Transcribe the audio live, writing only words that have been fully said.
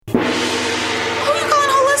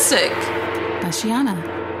Holistic by Shiana.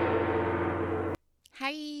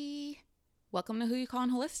 Hi, welcome to Who You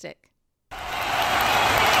Calling Holistic.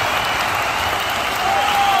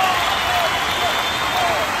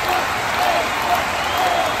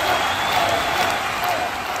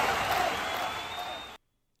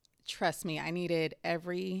 Trust me, I needed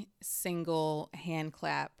every single hand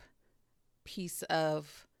clap, piece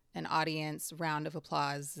of an audience round of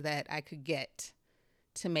applause that I could get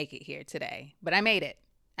to make it here today. But I made it.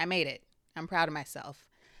 I'm proud of myself.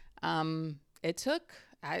 It took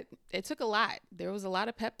a lot. There was a lot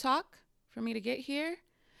of pep talk for me to get here,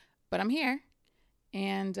 but I'm here.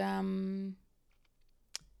 And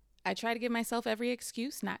I tried to give myself every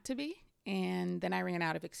excuse not to be, and then I ran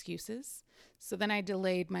out of excuses. So then I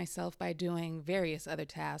delayed myself by doing various other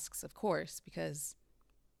tasks, of course, because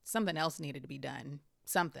something else needed to be done.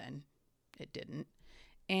 Something. It didn't.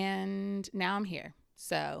 And now I'm here.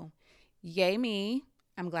 So yay me.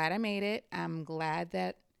 I'm glad I made it. I'm glad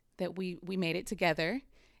that we made it together.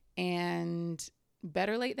 And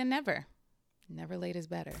better late than never. Never late is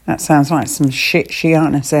better. That sounds like some shit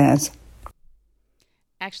Shiana says.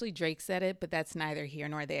 Actually, Drake said it, but that's neither here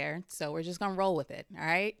nor there. So we're just going to roll with it. All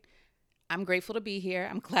right. I'm grateful to be here.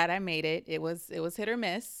 I'm glad I made it. It was hit or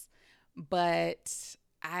miss, but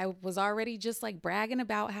I was already just like bragging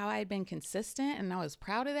about how I had been consistent and I was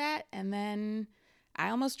proud of that. And then I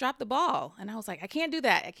almost dropped the ball and I was like, I can't do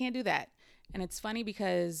that. And it's funny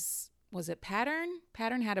because was it Pattern?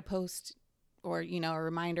 Pattern had a post or, a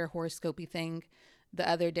reminder horoscopy thing the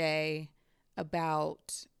other day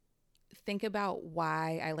about think about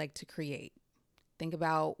why I like to create. Think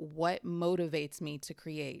about what motivates me to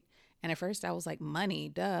create. And at first I was like, money,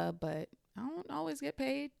 duh, but I don't always get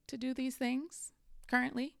paid to do these things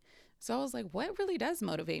currently. So I was like, what really does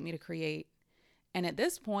motivate me to create? And at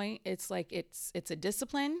this point, it's like it's a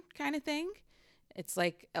discipline kind of thing. It's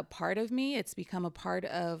like a part of me. It's become a part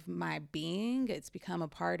of my being. It's become a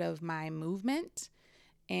part of my movement.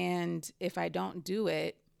 And if I don't do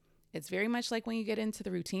it, it's very much like when you get into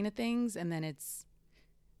the routine of things and then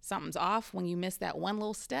something's off when you miss that one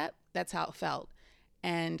little step. That's how it felt.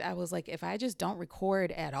 And I was like, if I just don't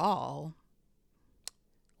record at all,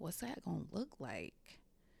 what's that going to look like?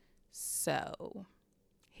 So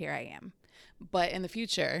here I am. But in the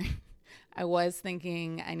future, I was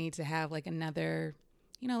thinking I need to have like another,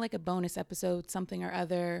 like a bonus episode, something or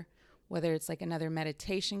other, whether it's like another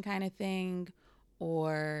meditation kind of thing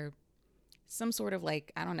or some sort of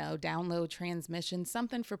like, I don't know, download transmission,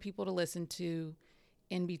 something for people to listen to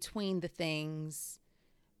in between the things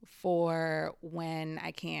for when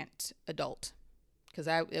I can't adult, because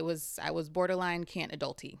I was borderline can't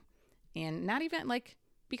adulty, and not even like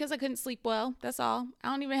because I couldn't sleep well. That's all. I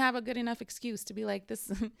don't even have a good enough excuse to be like this.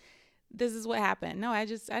 This is what happened. No, I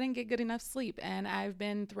didn't get good enough sleep, and I've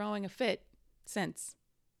been throwing a fit since.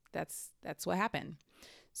 That's what happened.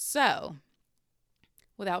 So,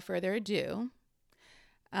 without further ado,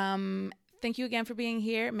 thank you again for being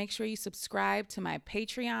here. Make sure you subscribe to my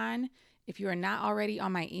Patreon. If you are not already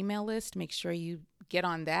on my email list, make sure you get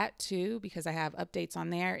on that too, because I have updates on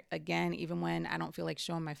there. Again, even when I don't feel like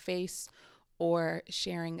showing my face or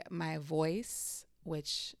sharing my voice,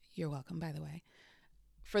 which you're welcome, by the way.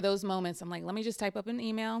 For those moments, I'm like, let me just type up an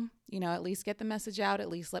email, at least get the message out, at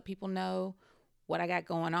least let people know what I got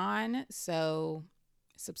going on. So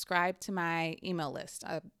subscribe to my email list.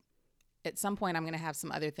 At some point, I'm going to have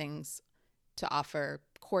some other things to offer,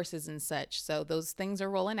 courses and such. So those things are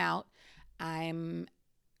rolling out. I'm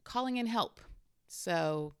calling in help.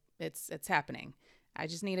 So it's happening. I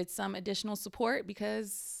just needed some additional support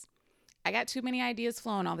because I got too many ideas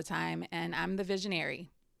flowing all the time and I'm the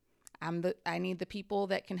visionary. I need the people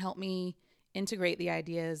that can help me integrate the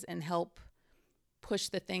ideas and help push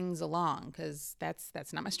the things along, because that's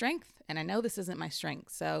not my strength. And I know this isn't my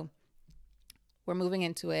strength. So we're moving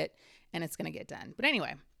into it and it's going to get done. But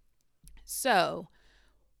anyway, so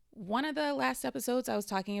one of the last episodes I was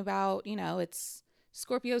talking about, it's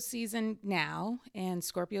Scorpio season now, and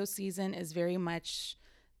Scorpio season is very much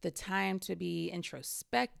the time to be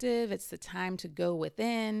introspective. It's the time to go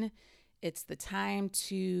within. It's the time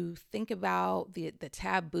to think about the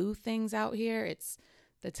taboo things out here. It's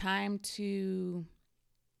the time to,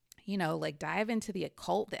 like dive into the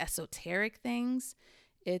occult, the esoteric things.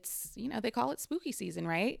 It's, they call it spooky season,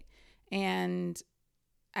 right? And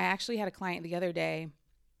I actually had a client the other day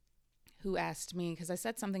who asked me, because I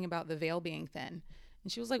said something about the veil being thin.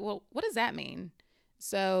 And she was like, well, what does that mean?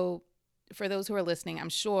 So for those who are listening, I'm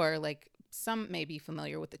sure like some may be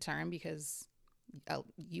familiar with the term because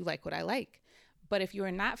you like what I like. But if you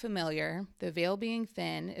are not familiar, the veil being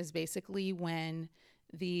thin is basically when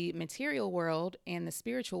the material world and the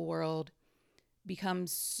spiritual world become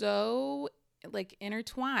so like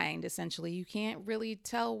intertwined. Essentially, you can't really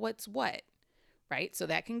tell what's what, right? So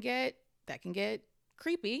that can get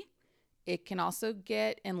creepy. It can also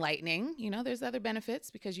get enlightening. There's other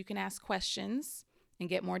benefits because you can ask questions and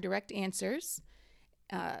get more direct answers.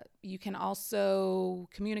 You can also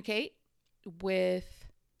communicate with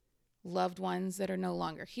loved ones that are no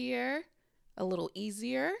longer here a little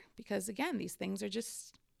easier because, again, these things are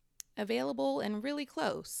just available and really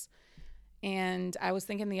close. And I was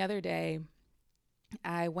thinking the other day,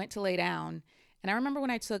 I went to lay down, and I remember when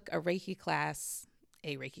I took a Reiki class.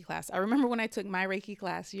 I remember when I took my Reiki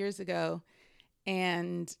class years ago,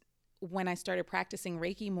 and when I started practicing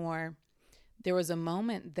Reiki more, there was a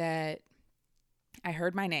moment that I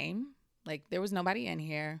heard my name. Like, there was nobody in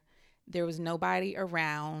here. There was nobody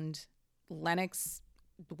around. Lennox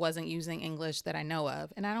wasn't using English that I know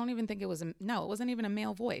of. And I don't even think it wasn't even a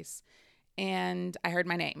male voice. And I heard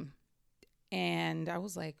my name. And I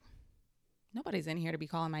was like, nobody's in here to be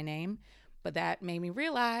calling my name. But that made me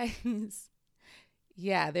realize,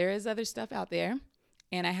 yeah, there is other stuff out there.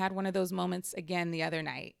 And I had one of those moments again the other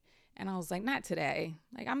night. And I was like, not today.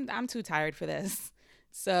 Like, I'm too tired for this.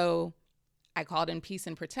 So I called in peace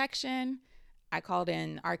and protection. I called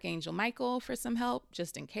in Archangel Michael for some help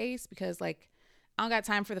just in case, because like, I don't got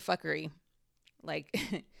time for the fuckery.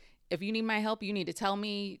 Like, if you need my help, you need to tell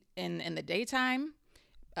me in the daytime,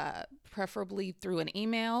 preferably through an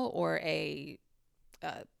email or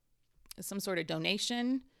some sort of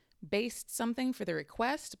donation based something for the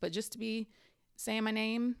request. But just to be saying my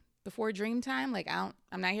name before dream time, like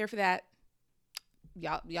I'm not here for that.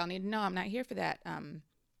 Y'all need to know I'm not here for that.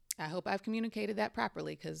 I hope I've communicated that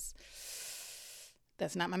properly because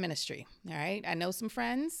that's not my ministry. All right. I know some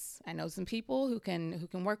friends. I know some people who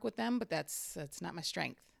can work with them, but that's not my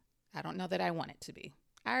strength. I don't know that I want it to be.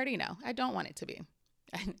 I already know I don't want it to be.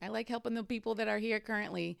 I like helping the people that are here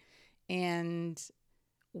currently and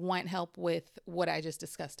want help with what I just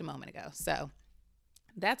discussed a moment ago. So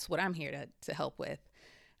that's what I'm here to help with.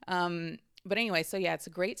 But anyway, so yeah, it's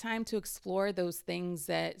a great time to explore those things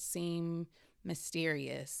that seem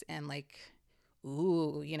mysterious and like,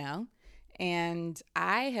 ooh, And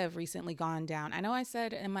I have recently gone down. I know I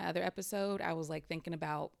said in my other episode, I was like thinking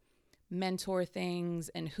about mentor things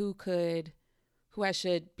and who I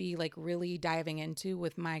should be like really diving into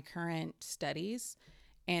with my current studies.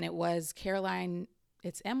 And it was Caroline,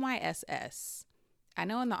 it's MYSS. I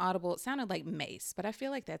know in the Audible, it sounded like Mace, but I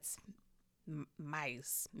feel like that's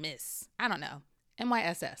Miss. I don't know.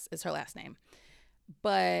 MYSS is her last name.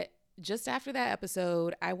 But just after that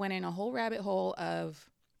episode, I went in a whole rabbit hole of,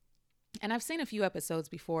 and I've seen a few episodes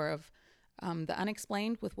before of The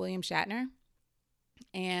Unexplained with William Shatner.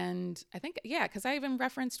 And I think, yeah, because I even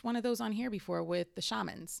referenced one of those on here before with the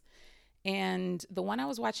shamans. And the one I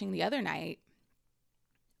was watching the other night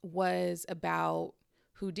was about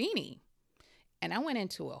Houdini. And I went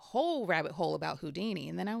into a whole rabbit hole about Houdini.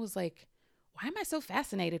 And then I was like, why am I so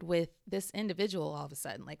fascinated with this individual all of a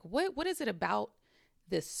sudden? Like, what is it about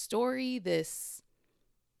this story, this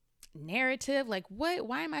narrative? Like,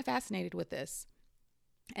 why am I fascinated with this?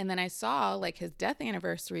 And then I saw like his death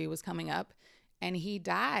anniversary was coming up, and he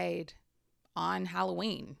died on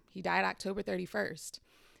Halloween. He died October 31st.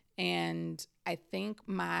 And I think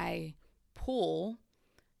my pull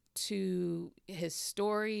to his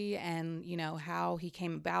story and, how he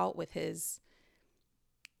came about with his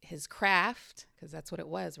craft, because that's what it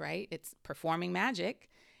was, right? It's performing magic.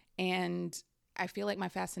 And I feel like my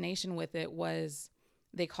fascination with it was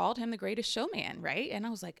they called him the greatest showman, right? And I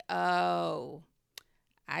was like, oh,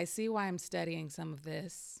 I see why I'm studying some of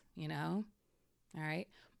this, All right.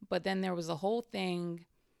 But then there was a whole thing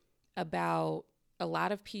about a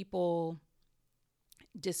lot of people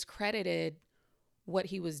discredited what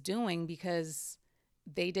he was doing because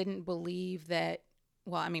they didn't believe that,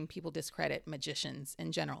 well, I mean, people discredit magicians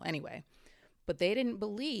in general anyway, but they didn't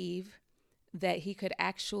believe that he could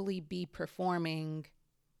actually be performing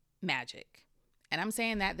magic. And I'm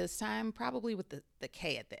saying that this time probably with the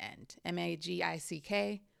K at the end,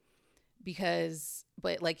 MAGICK,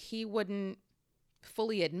 but like he wouldn't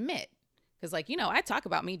fully admit, because like, I talk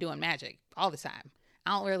about me doing magic all the time.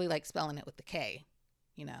 I don't really like spelling it with the K,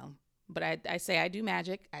 but I say I do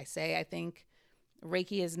magic. I say I think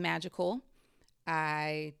Reiki is magical.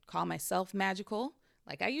 I call myself magical.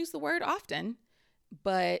 Like I use the word often,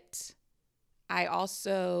 but I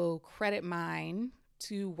also credit mine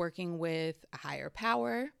to working with a higher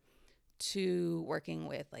power, to working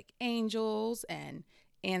with like angels and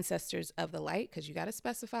ancestors of the light, because you got to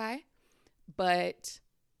specify. But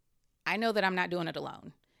I know that I'm not doing it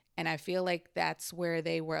alone. And I feel like that's where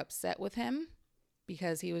they were upset with him,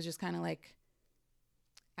 because he was just kind of like,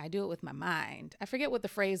 I do it with my mind. I forget what the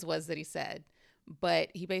phrase was that he said, but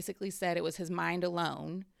he basically said it was his mind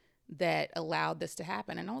alone that allowed this to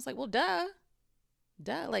happen. And I was like, well, duh,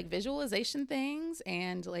 like visualization things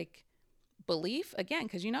and like belief again,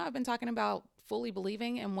 because I've been talking about fully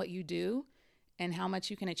believing in what you do and how much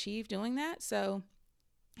you can achieve doing that. So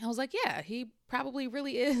I was like, yeah, he probably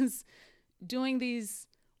really is doing these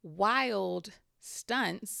wild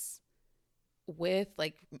stunts with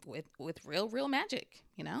real magic,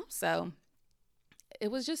 So it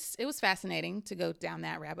was fascinating to go down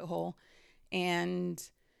that rabbit hole. And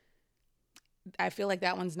I feel like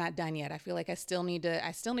that one's not done yet. I feel like I still need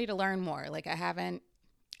to learn more. Like I haven't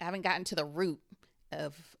gotten to the root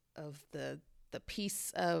of the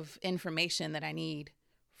piece of information that I need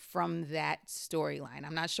from that storyline.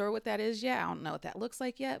 I'm not sure what that is yet. I don't know what that looks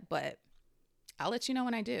like yet, but I'll let you know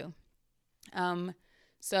when I do.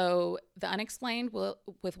 So The Unexplained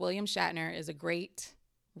with William Shatner is a great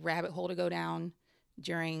rabbit hole to go down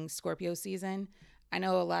during Scorpio season. I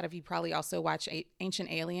know a lot of you probably also watch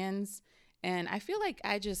Ancient Aliens, and I feel like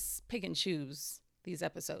I just pick and choose these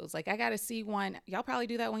episodes. Like I got to see one. Y'all probably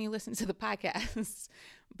do that when you listen to the podcast,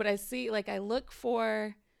 but I look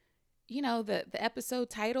for, the episode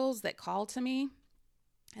titles that call to me.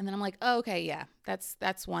 And then I'm like, oh, okay, yeah,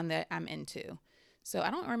 that's one that I'm into. So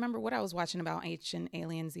I don't remember what I was watching about Ancient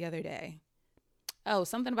Aliens the other day. Oh,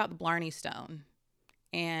 something about the Blarney Stone.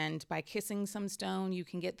 And by kissing some stone, you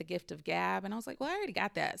can get the gift of gab. And I was like, well, I already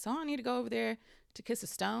got that, so I don't need to go over there to kiss a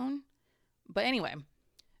stone. But anyway,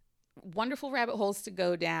 wonderful rabbit holes to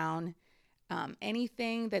go down.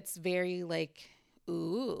 Anything that's very like,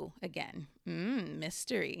 ooh, again,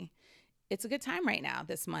 mystery. It's a good time right now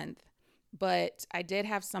this month. But I did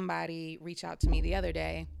have somebody reach out to me the other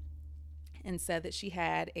day and said that she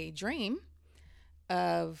had a dream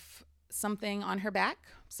of something on her back,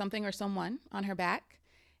 something or someone on her back.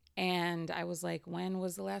 And I was like, when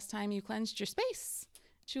was the last time you cleansed your space?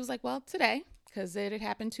 She was like, well, today, because it had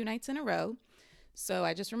happened 2 nights in a row. So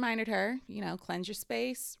I just reminded her, cleanse your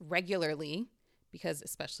space regularly, because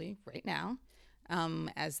especially right now,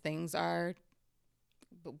 as things are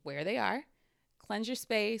where they are, cleanse your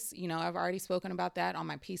space. I've already spoken about that on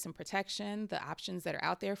my peace and protection, the options that are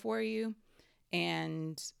out there for you.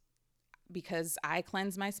 And because I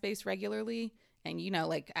cleanse my space regularly, and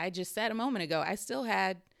like I just said a moment ago, I still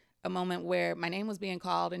had a moment where my name was being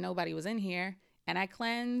called and nobody was in here, and I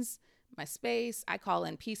cleanse my space. I call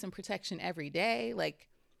in peace and protection every day. Like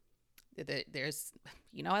there's,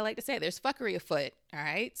 I like to say there's fuckery afoot. All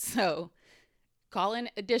right. So call in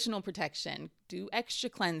additional protection, do extra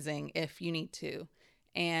cleansing if you need to,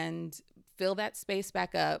 and fill that space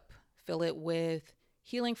back up, fill it with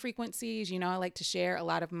healing frequencies. I like to share a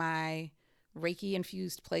lot of my Reiki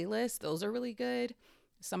infused playlists. Those are really good.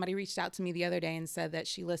 Somebody reached out to me the other day and said that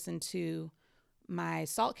she listened to my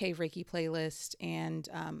Salt Cave Reiki playlist and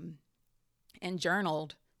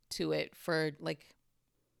journaled to it for like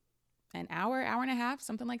an hour and a half,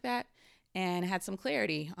 something like that, and had some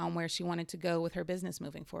clarity on where she wanted to go with her business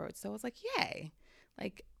moving forward. So I was like, yay.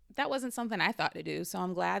 Like that wasn't something I thought to do. So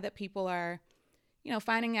I'm glad that people are,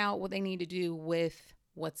 finding out what they need to do with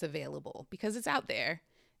what's available, because it's out there.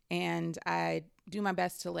 And I do my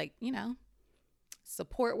best to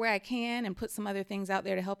support where I can and put some other things out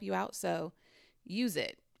there to help you out. So use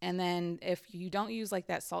it. And then if you don't use like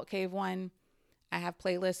that Salt Cave one, I have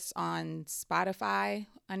playlists on Spotify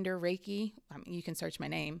under Reiki. You can search my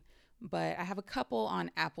name, but I have a couple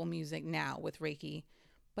on Apple Music now with Reiki.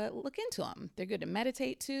 But look into them. They're good to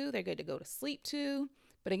meditate to. They're good to go to sleep to.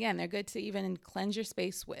 But again, they're good to even cleanse your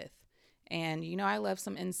space with. And I love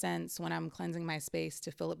some incense when I'm cleansing my space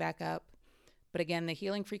to fill it back up. But again, the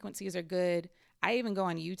healing frequencies are good. I even go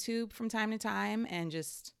on YouTube from time to time and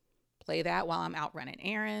just play that while I'm out running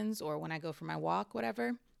errands or when I go for my walk,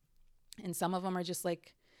 whatever. And some of them are just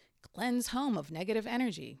like, cleanse home of negative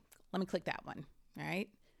energy. Let me click that one. All right.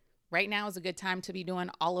 Right now is a good time to be doing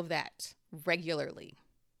all of that regularly.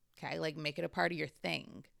 Okay. Like make it a part of your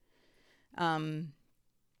thing.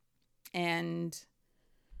 And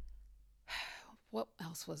what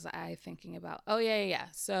else was I thinking about? Oh, yeah.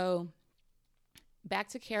 So back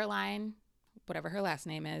to Caroline, whatever her last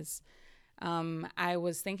name is. I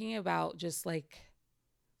was thinking about just like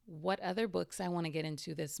what other books I want to get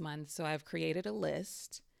into this month. So I've created a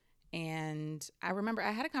list, and I remember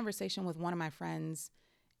I had a conversation with one of my friends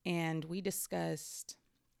and we discussed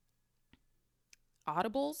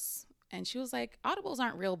Audibles, and she was like, Audibles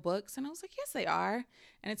aren't real books. And I was like, yes, they are.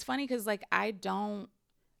 And it's funny because like, I don't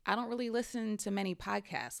really listen to many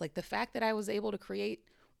podcasts. Like the fact that I was able to create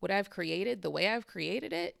what I've created, the way I've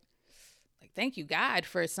created it, like, thank you, God,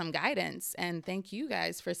 for some guidance, and thank you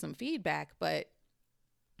guys for some feedback. But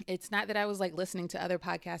it's not that I was like listening to other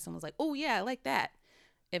podcasts and was like, oh yeah, I like that.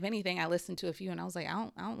 If anything, I listened to a few and I was like, I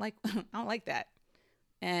don't like, I don't like that.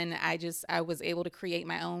 And I was able to create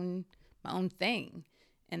my own thing.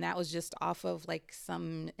 And that was just off of like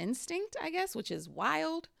some instinct, I guess, which is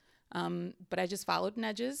wild. But I just followed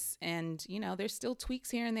nudges, and, you know, there's still tweaks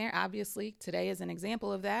here and there. Obviously, today is an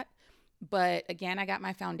example of that. But again, I got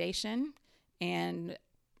my foundation, and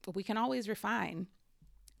we can always refine.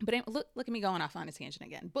 But look at me going off on a tangent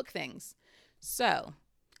again. Book things. So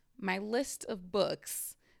my list of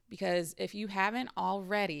books, because if you haven't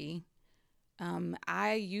already,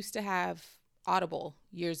 I used to have Audible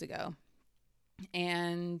years ago.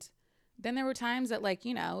 And then there were times that, like,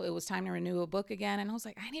 you know, it was time to renew a book again. And I was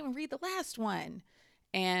like, I didn't even read the last one.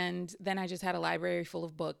 And then I just had a library full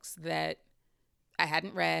of books that I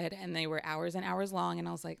hadn't read, and they were hours and hours long. And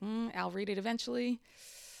I was like, I'll read it eventually.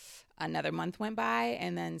 Another month went by.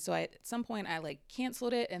 And then, so at some point I like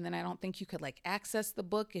canceled it. And then I don't think you could like access the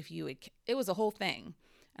book if you would, it was a whole thing.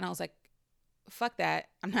 And I was like, fuck that.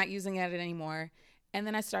 I'm not using it anymore. And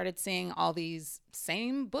then I started seeing all these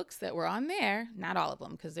same books that were on there. Not all of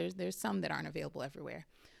them, because there's some that aren't available everywhere.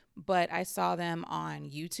 But I saw them on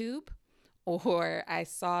YouTube, or I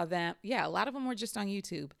saw them. Yeah, a lot of them were just on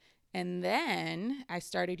YouTube. And then I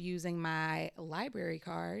started using my library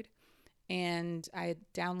card, and I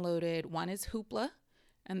downloaded, one is Hoopla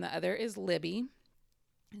and the other is Libby.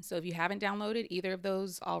 And so if you haven't downloaded either of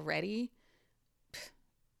those already,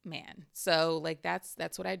 man. So like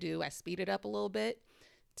that's what I do. I speed it up a little bit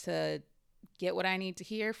to get what I need to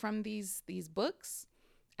hear from these books.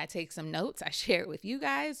 I take some notes, I share it with you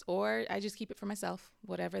guys, or I just keep it for myself,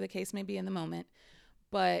 whatever the case may be in the moment.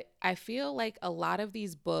 But I feel like a lot of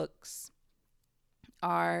these books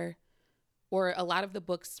are, or a lot of the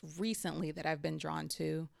books recently that I've been drawn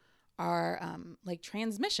to are like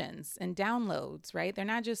transmissions and downloads, right? They're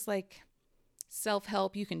not just like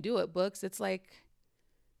self-help, you can do it books. It's like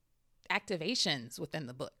activations within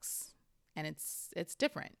the books, and it's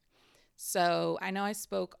different. So I know I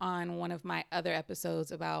spoke on one of my other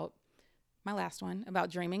episodes about my last one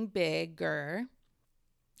about dreaming bigger,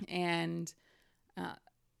 and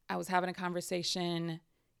I was having a conversation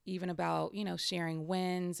even about, you know, sharing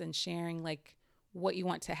wins and sharing like what you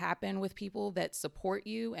want to happen with people that support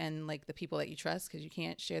you and like the people that you trust, because you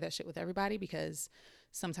can't share that shit with everybody, because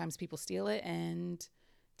sometimes people steal it and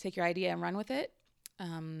take your idea and run with it.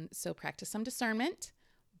 So practice some discernment.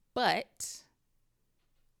 But,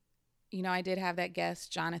 you know, I did have that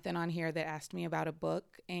guest, Jonathan, on here that asked me about a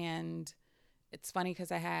book. And it's funny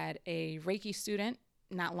because I had a Reiki student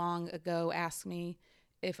not long ago ask me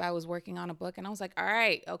if I was working on a book. And I was like, all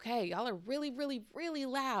right, okay, y'all are really, really, really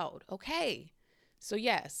loud. Okay. So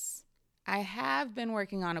yes, I have been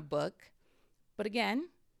working on a book. But again,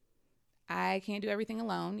 I can't do everything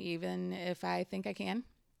alone, even if I think I can.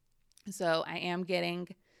 So I am getting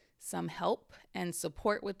some help and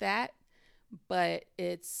support with that, but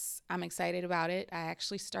I'm excited about it. I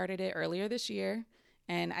actually started it earlier this year,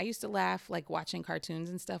 and I used to laugh like watching cartoons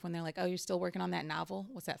and stuff when they're like, oh, you're still working on that novel?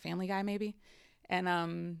 What's that, Family Guy maybe? And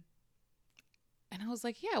I was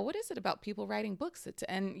like, yeah, what is it about people writing books?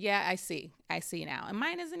 And yeah, I see now. And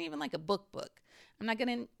mine isn't even like a book. I'm not going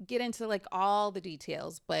to get into like all the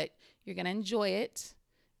details, but you're going to enjoy it.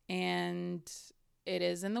 And it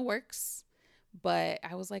is in the works. But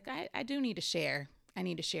I was like, I do need to share. I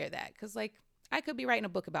need to share that, because like I could be writing a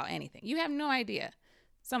book about anything. You have no idea.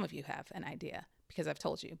 Some of you have an idea because I've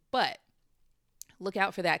told you. But look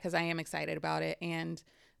out for that, because I am excited about it. And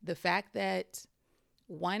the fact that,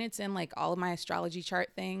 one, it's in like all of my astrology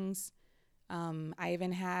chart things. I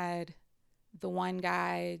even had the one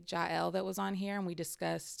guy, Jael, that was on here, and we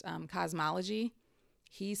discussed cosmology.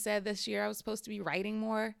 He said this year I was supposed to be writing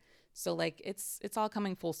more. So like it's all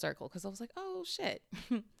coming full circle, because I was like, oh shit.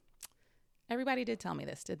 Everybody did tell me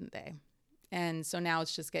this, didn't they? And so now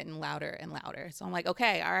it's just getting louder and louder. So I'm like,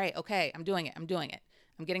 okay, all right, okay, I'm doing it.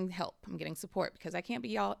 I'm getting help. I'm getting support, because I can't be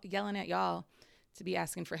yelling at y'all to be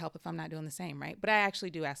asking for help if I'm not doing the same, right? But I actually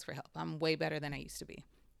do ask for help. I'm way better than I used to be.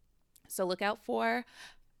 So look out for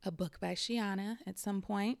a book by Shiana at some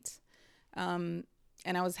point. And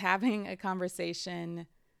I was having a conversation.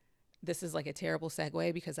 This is like a terrible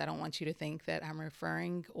segue, because I don't want you to think that I'm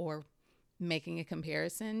referring or making a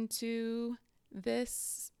comparison to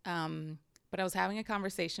this. But I was having a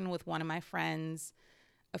conversation with one of my friends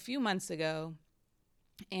a few months ago,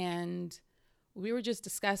 and we were just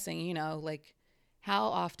discussing, you know, like how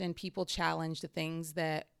often people challenge the things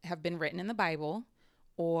that have been written in the Bible,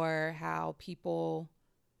 or how people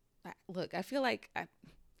look, I feel like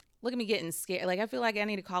look at me getting scared. Like, I feel like I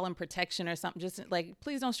need to call in protection or something. Just like,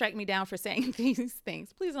 please don't strike me down for saying these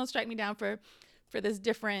things. Please don't strike me down for this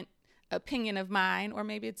different opinion of mine, or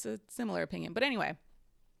maybe it's a similar opinion. But anyway,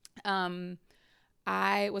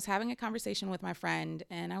 I was having a conversation with my friend,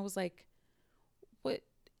 and I was like, what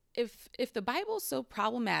if the Bible's so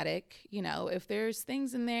problematic, if there's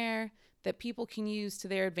things in there that people can use to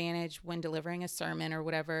their advantage when delivering a sermon or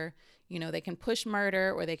whatever, they can push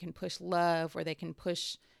murder, or they can push love, or they can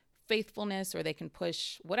push faithfulness, or they can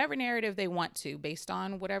push whatever narrative they want to based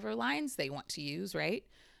on whatever lines they want to use, right?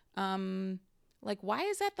 Like, why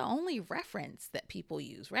is that the only reference that people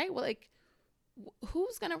use, right? Well, like,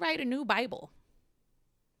 who's going to write a new Bible?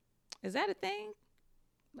 Is that a thing?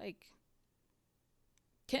 Like,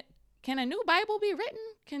 can a new Bible be written?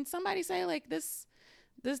 Can somebody say, like, this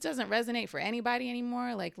doesn't resonate for anybody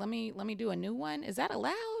anymore? Like, let me do a new one. Is that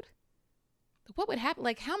allowed? What would happen?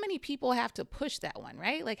 Like, how many people have to push that one,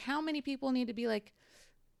 right? Like, how many people need to be like,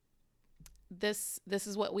 this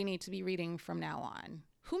is what we need to be reading from now on?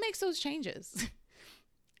 Who makes those changes?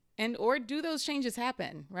 Or do those changes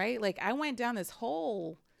happen, right? Like, I went down this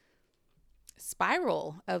whole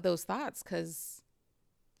spiral of those thoughts because,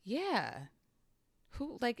 yeah,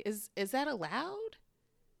 who, like, is that allowed?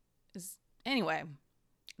 Anyway,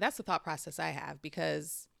 that's the thought process I have,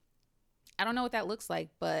 because I don't know what that looks like,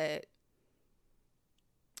 but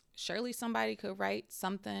surely somebody could write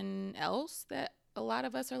something else that a lot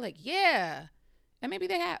of us are like, yeah. And maybe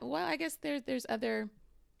they have, well, I guess there's other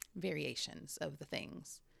variations of the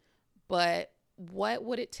things. But what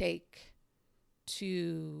would it take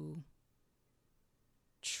to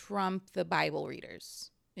trump the Bible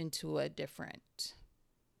readers into a different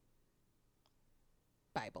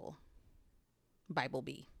Bible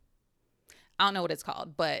B? I don't know what it's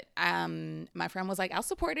called, but my friend was like, I'll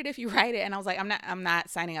support it if you write it. And I was like, I'm not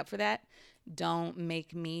signing up for that. Don't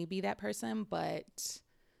make me be that person, but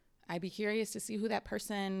I'd be curious to see who that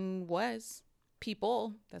person was.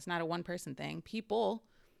 People, that's not a one person thing. People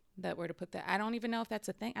that were to put that. I don't even know if that's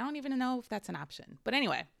a thing. I don't even know if that's an option. But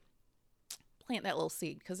anyway, plant that little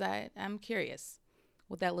seed, because I'm curious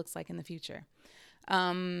what that looks like in the future.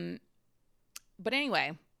 But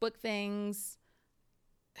anyway, book things.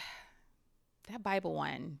 That Bible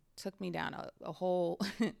one took me down a whole,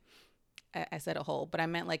 I said a whole, but I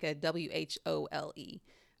meant like a WHOLE,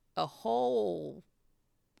 a whole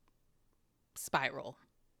spiral,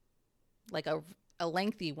 like a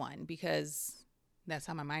lengthy one, because that's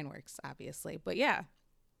how my mind works, obviously. But yeah,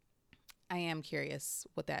 I am curious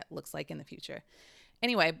what that looks like in the future.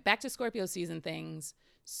 Anyway, back to Scorpio season things.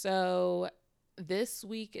 So this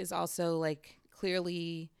week is also like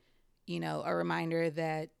clearly, a reminder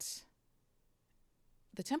that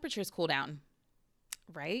the temperatures cool down,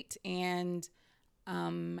 right? And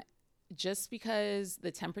just because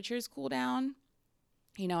the temperatures cool down,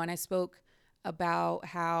 and I spoke about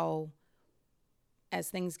how as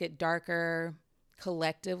things get darker,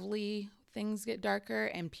 collectively things get darker,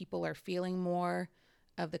 and people are feeling more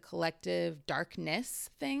of the collective darkness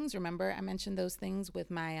things. Remember, I mentioned those things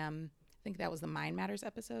with my, I think that was the Mind Matters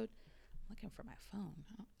episode. I'm looking for my phone.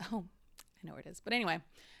 Oh, I know where it is. But anyway,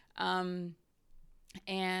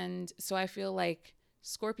 and so I feel like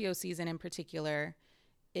Scorpio season in particular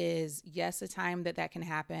is, yes, a time that can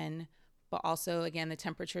happen, but also, again, the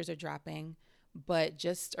temperatures are dropping. But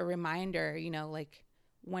just a reminder, like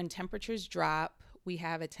when temperatures drop, we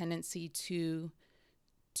have a tendency to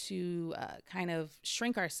kind of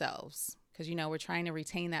shrink ourselves because, we're trying to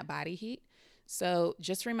retain that body heat. So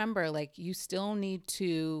just remember, like, you still need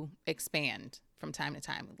to expand from time to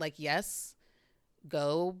time. Like, yes,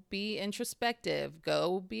 go be introspective,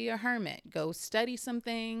 go be a hermit, go study some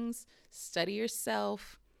things, study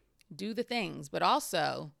yourself, do the things, but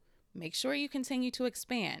also make sure you continue to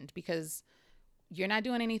expand, because you're not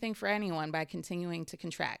doing anything for anyone by continuing to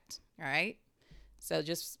contract. All right. So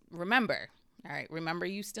just remember,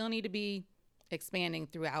 you still need to be expanding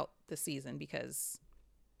throughout the season, because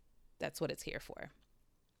that's what it's here for.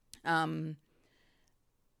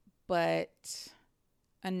 But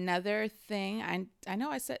another thing, I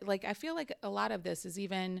know I said, like, I feel like a lot of this is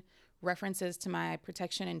even references to my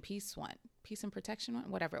protection and peace and protection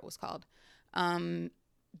one, whatever it was called.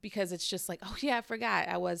 Because it's just like, oh yeah, I forgot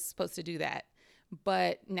I was supposed to do that.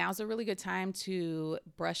 But now's a really good time to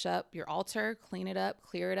brush up your altar, clean it up,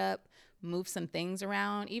 clear it up, move some things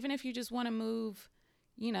around. Even if you just want to move,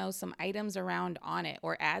 some items around on it,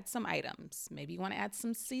 or add some items. Maybe you want to add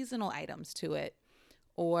some seasonal items to it.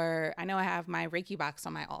 Or I know I have my Reiki box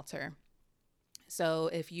on my altar. So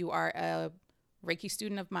if you are a Reiki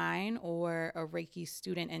student of mine, or a Reiki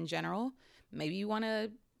student in general, maybe you want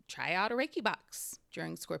to try out a Reiki box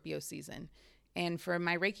during Scorpio season. And for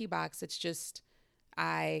my Reiki box, it's just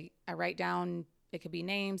I write down, it could be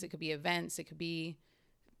names, it could be events, it could be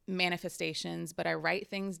manifestations, but I write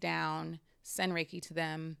things down, send Reiki to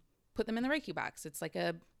them, put them in the Reiki box. It's like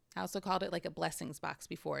I also called it like a blessings box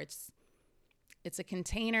before. It's a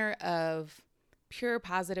container of pure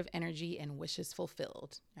positive energy and wishes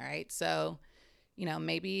fulfilled. All right. So,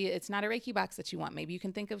 maybe it's not a Reiki box that you want. Maybe you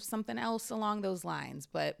can think of something else along those lines,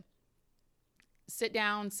 but sit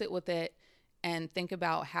down, sit with it, and think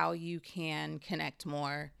about how you can connect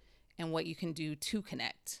more and what you can do to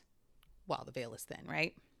connect while the veil is thin,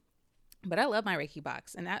 right? But I love my Reiki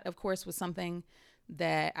box. And that, of course, was something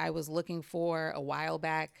that I was looking for a while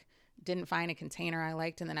back. Didn't find a container I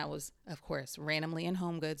liked. And then I was, of course, randomly in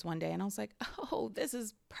Home Goods one day. And I was like, oh, this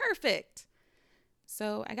is perfect.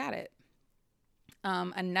 So I got it.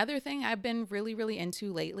 Another thing I've been really, really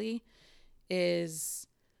into lately is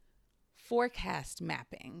forecast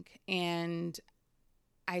mapping. And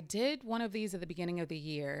I did one of these at the beginning of the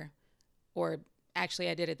year, or actually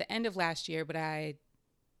I did it at the end of last year, but I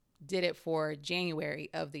did it for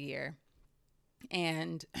January of the year.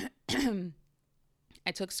 And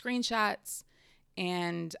I took screenshots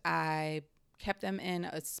and I kept them in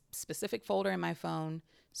a specific folder in my phone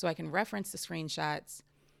so I can reference the screenshots.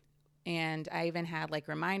 And I even had like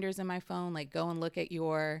reminders in my phone, like go and look at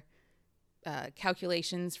your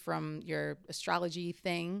calculations from your astrology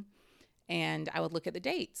thing. And I would look at the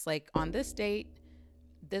dates, like on this date,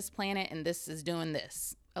 this planet and this is doing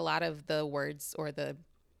this. A lot of the words or the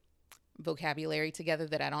vocabulary together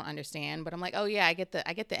that I don't understand, but I'm like, oh yeah, I get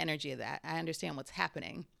the energy of that. I understand what's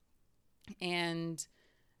happening. And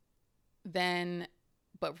then,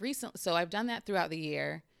 so I've done that throughout the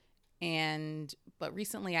year. But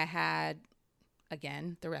recently I had,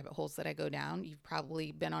 again, the rabbit holes that I go down. You've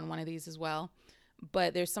probably been on one of these as well.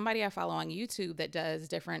 But there's somebody I follow on YouTube that does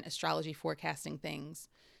different astrology forecasting things.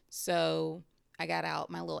 So I got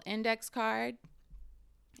out my little index card,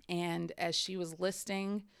 and as she was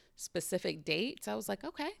listing specific dates, I was like,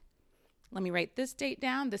 okay, let me write this date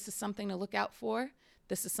down. This is something to look out for.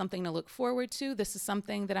 This is something to look forward to. This is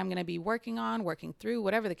something that I'm going to be working through,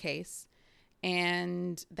 whatever the case.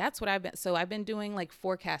 And that's what I've been doing like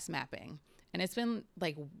forecast mapping, and it's been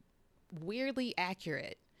like weirdly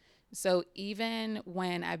accurate. So even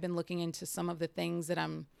when I've been looking into some of the things that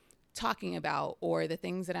I'm talking about or the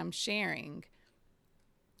things that I'm sharing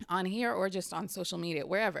on here or just on social media,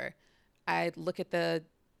 wherever, I look at the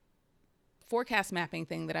forecast mapping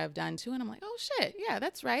thing that I've done too, and I'm like, oh shit, yeah,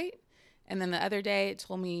 that's right. And then the other day it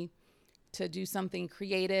told me to do something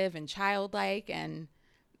creative and childlike, and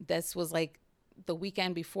this was like the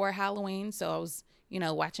weekend before Halloween. So I was,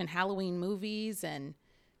 watching Halloween movies and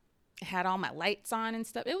had all my lights on and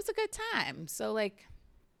stuff. It was a good time. So like,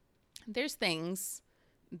 there's things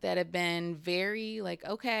that have been very like,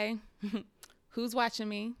 okay, who's watching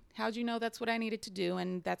me? How'd you know that's what I needed to do?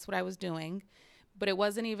 And that's what I was doing. But it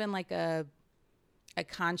wasn't even like a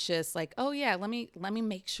conscious, like, oh yeah, let me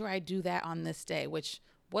make sure I do that on this day, which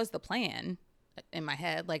was the plan in my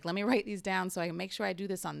head. Like, let me write these down so I can make sure I do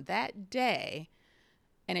this on that day.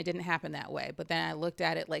 And it didn't happen that way. But then I looked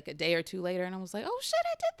at it like a day or two later and I was like, oh shit,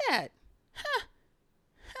 I did that.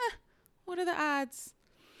 What are the odds?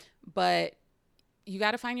 But you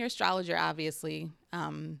got to find your astrologer, obviously.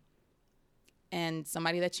 And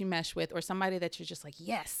somebody that you mesh with, or somebody that you're just like,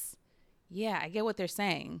 yes, yeah, I get what they're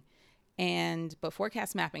saying. But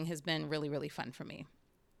forecast mapping has been really, really fun for me.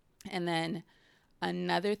 And then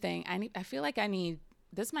another thing I feel like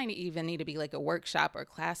this might even need to be like a workshop or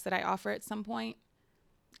class that I offer at some point.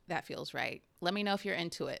 That feels right. Let me know if you're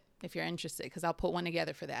into it, if you're interested, because I'll put one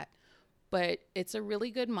together for that. But it's a really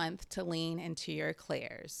good month to lean into your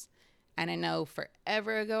clairs. And I know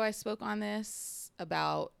forever ago I spoke on this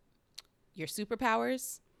about your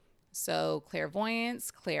superpowers. So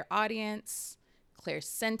clairvoyance, clairaudience,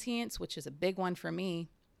 clairsentience, which is a big one for me.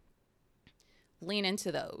 Lean into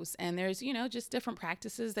those. And there's, just different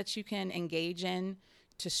practices that you can engage in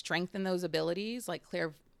to strengthen those abilities, like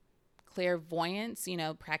clairvoyance,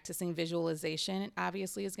 practicing visualization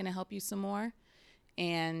obviously is going to help you some more.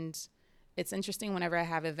 And it's interesting whenever I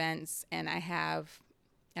have events and I've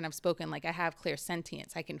spoken, like I have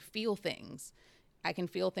clairsentience. I can feel things. I can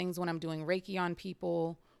feel things when I'm doing Reiki on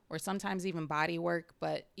people, or sometimes even body work.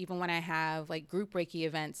 But even when I have like group Reiki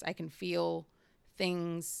events, I can feel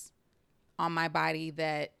things on my body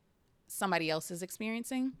that somebody else is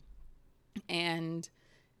experiencing. And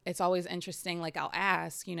it's always interesting. Like I'll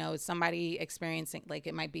ask, is somebody experiencing, like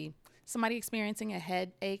it might be somebody experiencing a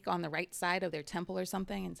headache on the right side of their temple or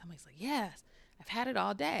something. And somebody's like, yes, I've had it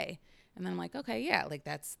all day. And then I'm like, okay, yeah, like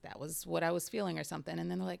that was what I was feeling or something.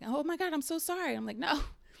 And then they're like, oh my God, I'm so sorry. I'm like, no,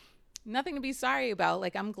 nothing to be sorry about.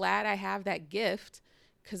 Like, I'm glad I have that gift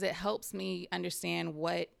because it helps me understand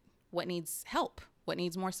what needs help, what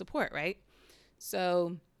needs more support, right?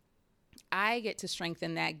 So I get to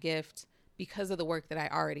strengthen that gift because of the work that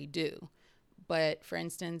I already do. But for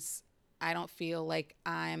instance, I don't feel like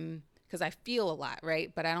because I feel a lot,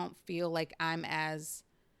 right? But I don't feel like I'm as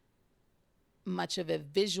much of a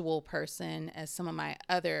visual person as some of my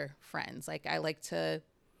other friends. Like, I like to,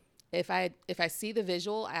 if I see the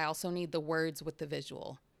visual, I also need the words with the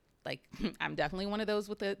visual. Like, I'm definitely one of those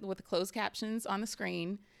with the closed captions on the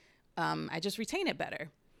screen. I just retain it better.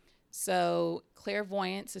 So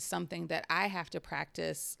clairvoyance is something that I have to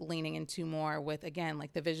practice leaning into more with, again,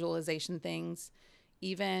 like the visualization things,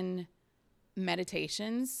 even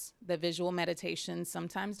meditations. The visual meditations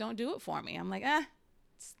sometimes don't do it for me. I'm like,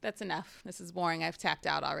 that's enough. This is boring. I've tapped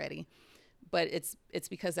out already. But it's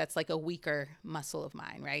because that's like a weaker muscle of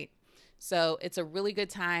mine, right? So it's a really good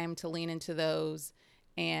time to lean into those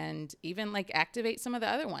and even like activate some of the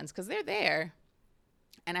other ones because they're there.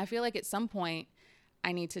 And I feel like at some point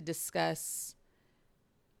I need to discuss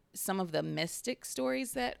some of the mystic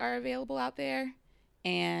stories that are available out there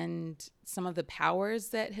and some of the powers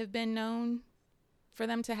that have been known for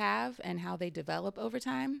them to have and how they develop over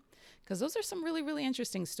time. Because those are some really, really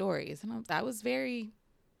interesting stories. And I was very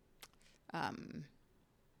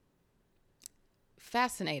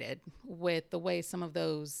fascinated with the way some of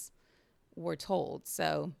those were told.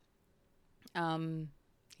 So,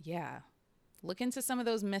 yeah, look into some of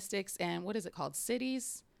those mystics and what is it called?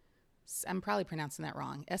 Cities? I'm probably pronouncing that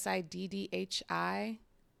wrong. Siddhi, I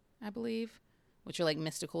believe, which are like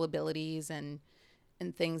mystical abilities and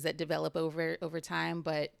things that develop over time.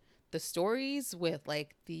 But the stories with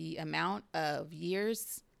like the amount of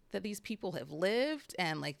years that these people have lived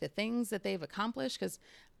and like the things that they've accomplished, because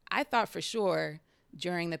I thought for sure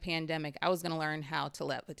during the pandemic I was going to learn how to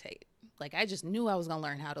levitate. Like, I just knew I was going to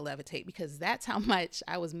learn how to levitate because that's how much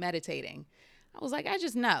I was meditating. I was like, I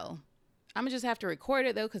just know. I'm going to just have to record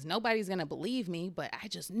it though because nobody's going to believe me, but I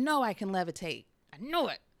just know I can levitate. I know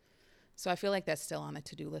it. So I feel like that's still on the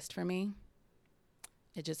to-do list for me.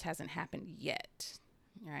 It just hasn't happened yet,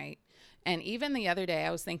 right? And even the other day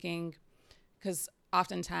I was thinking, because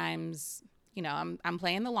oftentimes, you know, I'm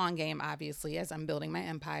playing the long game, obviously, as I'm building my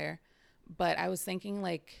empire. But I was thinking,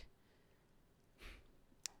 like,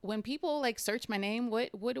 when people like search my name,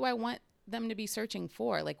 what do I want them to be searching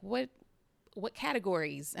for? Like, what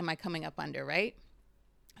categories am I coming up under, right?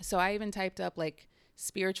 So I even typed up like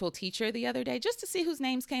spiritual teacher the other day just to see whose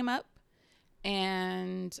names came up.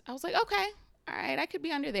 And I was like, okay, all right, I could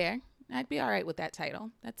be under there. I'd be all right with that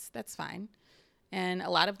title. That's fine. And a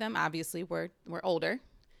lot of them obviously were older.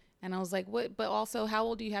 And I was like, what? But also, how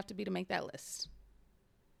old do you have to be to make that list?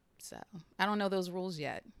 So I don't know those rules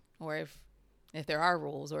yet, or if there are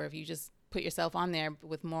rules, or if you just put yourself on there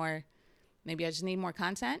with more. Maybe I just need more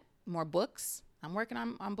content, more books. I'm working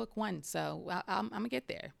on book 1, so I'm gonna get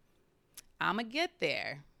there. I'm gonna get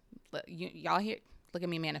there. Y'all here? Look at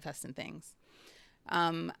me manifesting things.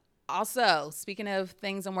 Also, speaking of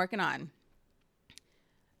things I'm working on,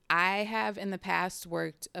 I have in the past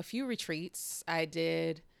worked a few retreats. I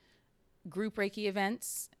did group Reiki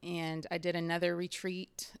events, and I did another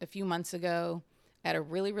retreat a few months ago at a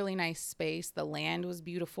really, really nice space. The land was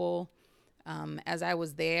beautiful. As I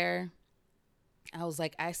was there, I was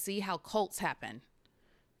like, I see how cults happen.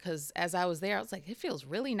 Because as I was there, I was like, it feels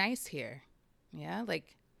really nice here. Yeah,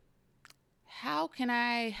 like, how can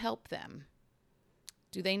I help them?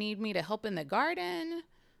 Do they need me to help in the garden?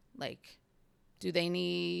 Like, do they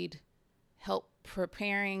need help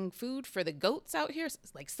preparing food for the goats out here?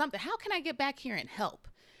 Like, something. How can I get back here and help?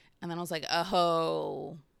 And then I was like,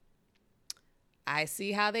 oh, I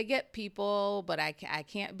see how they get people, but I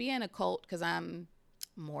can't be in a cult because I'm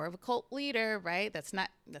more of a cult leader, right? That's not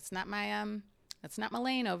my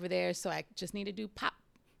lane over there. So I just need to do pop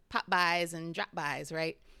buys and drop buys,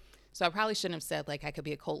 right? So I probably shouldn't have said like I could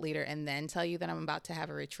be a cult leader and then tell you that I'm about to have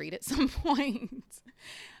a retreat at some point.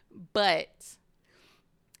 But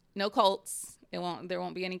no cults. There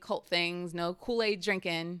won't be any cult things, no Kool-Aid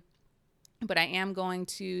drinking. But I am going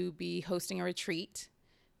to be hosting a retreat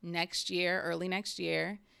next year, early next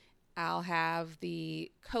year. I'll have the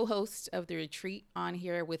co-host of the retreat on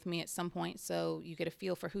here with me at some point, so you get a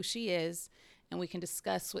feel for who she is and we can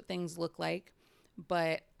discuss what things look like.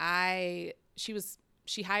 But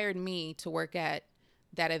she hired me to work at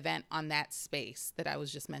that event on that space that I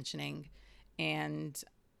was just mentioning. And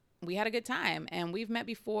we had a good time. And we've met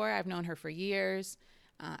before. I've known her for years.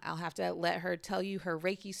 I'll have to let her tell you her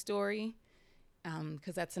Reiki story.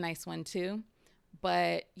 because that's a nice one too.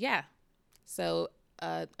 But yeah, so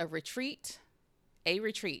a retreat,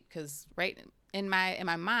 because right in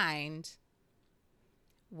my mind,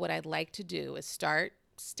 what I'd like to do is start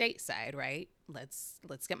stateside, right? Let's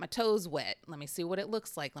get my toes wet. Let me see what it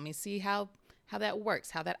looks like. Let me see how that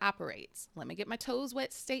works, how that operates. Let me get my toes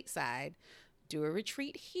wet stateside, do a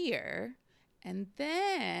retreat here, and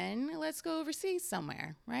then let's go overseas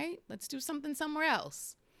somewhere, right? Let's do something somewhere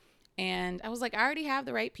else. And I was like, I already have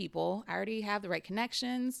the right people. I already have the right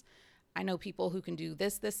connections. I know people who can do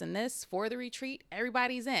this, this, and this for the retreat.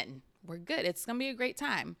 Everybody's in. We're good. It's going to be a great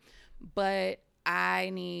time. But I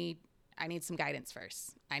need some guidance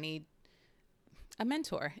first. I need a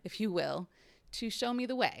mentor, if you will, to show me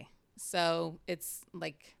the way. So it's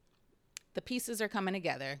like the pieces are coming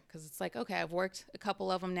together, because it's like, okay, I've worked a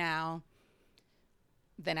couple of them now.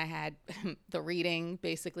 Then I had the reading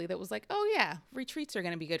basically that was like, oh yeah, retreats are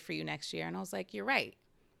going to be good for you next year. And I was like, you're right,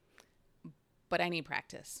 but I need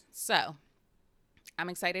practice. So I'm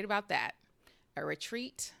excited about that. A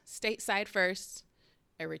retreat stateside first,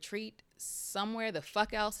 a retreat somewhere the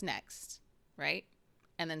fuck else next, right?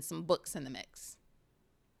 And then some books in the mix.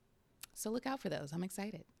 So look out for those. I'm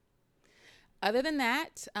excited. Other than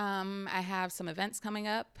that, I have some events coming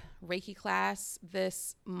up. Reiki class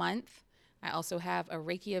this month. I also have a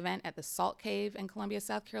Reiki event at the Salt Cave in Columbia,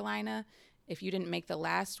 South Carolina. If you didn't make the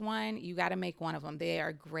last one, you got to make one of them. They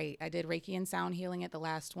are great. I did Reiki and sound healing at the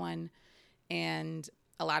last one, and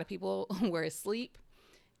a lot of people were asleep.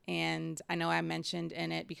 And I know I mentioned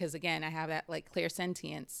in it, because again, I have that like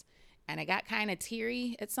clairsentience, and I got kind of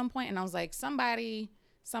teary at some point, and I was like, somebody's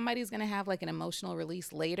going to have like an emotional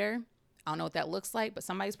release later. I don't know what that looks like, but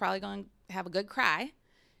somebody's probably going to have a good cry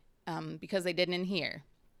because they didn't in here.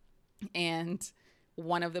 And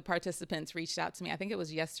one of the participants reached out to me. I think it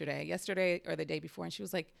was yesterday or the day before. And she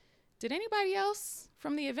was like, did anybody else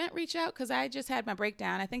from the event reach out? Because I just had my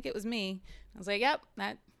breakdown. I think it was me. I was like, yep,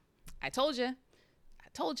 I told you.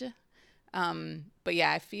 But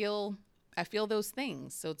yeah, I feel those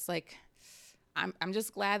things. So it's like, I'm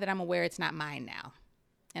just glad that I'm aware it's not mine now.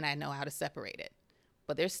 And I know how to separate it.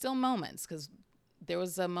 But there's still moments, because there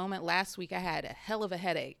was a moment last week I had a hell of a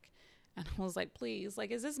headache. And I was like, please,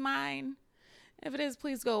 like, is this mine? If it is,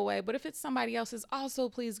 please go away. But if it's somebody else's, also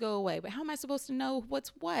please go away. But how am I supposed to know what's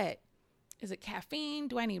what? Is it caffeine?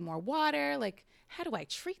 Do I need more water? Like, how do I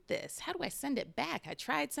treat this? How do I send it back? I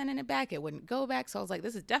tried sending it back. It wouldn't go back. So I was like,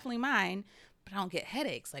 this is definitely mine, but I don't get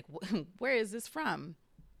headaches. Like, where is this from?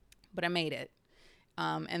 But I made it.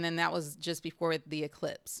 And then that was just before the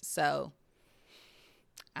eclipse. So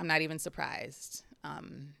I'm not even surprised.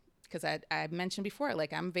 Because I mentioned before,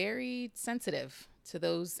 like, I'm very sensitive to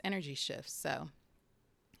those energy shifts. So,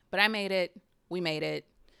 but I made it, we made it,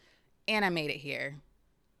 and I made it here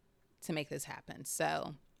to make this happen.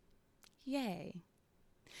 So, yay.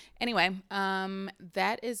 Anyway,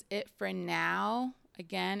 that is it for now.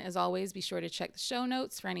 Again, as always, be sure to check the show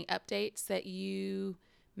notes for any updates that you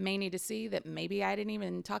may need to see that maybe I didn't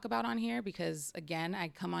even talk about on here, because again, I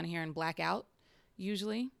come on here and black out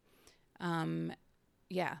usually.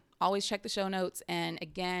 Yeah, always check the show notes. And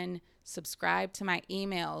again, subscribe to my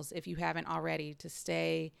emails if you haven't already, to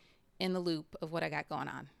stay in the loop of what I got going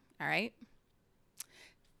on. All right.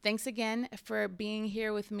 Thanks again for being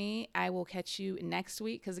here with me. I will catch you next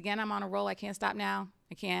week, because again, I'm on a roll. I can't stop now.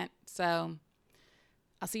 I can't. So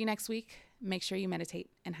I'll see you next week. Make sure you meditate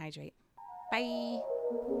and hydrate. Bye.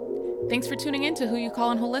 Thanks for tuning in to Who You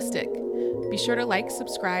Call in Holistic. Be sure to like,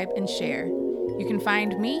 subscribe, and share. You can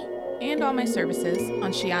find me and all my services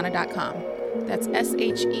on Sheanah.com. That's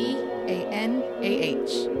SHEANAH.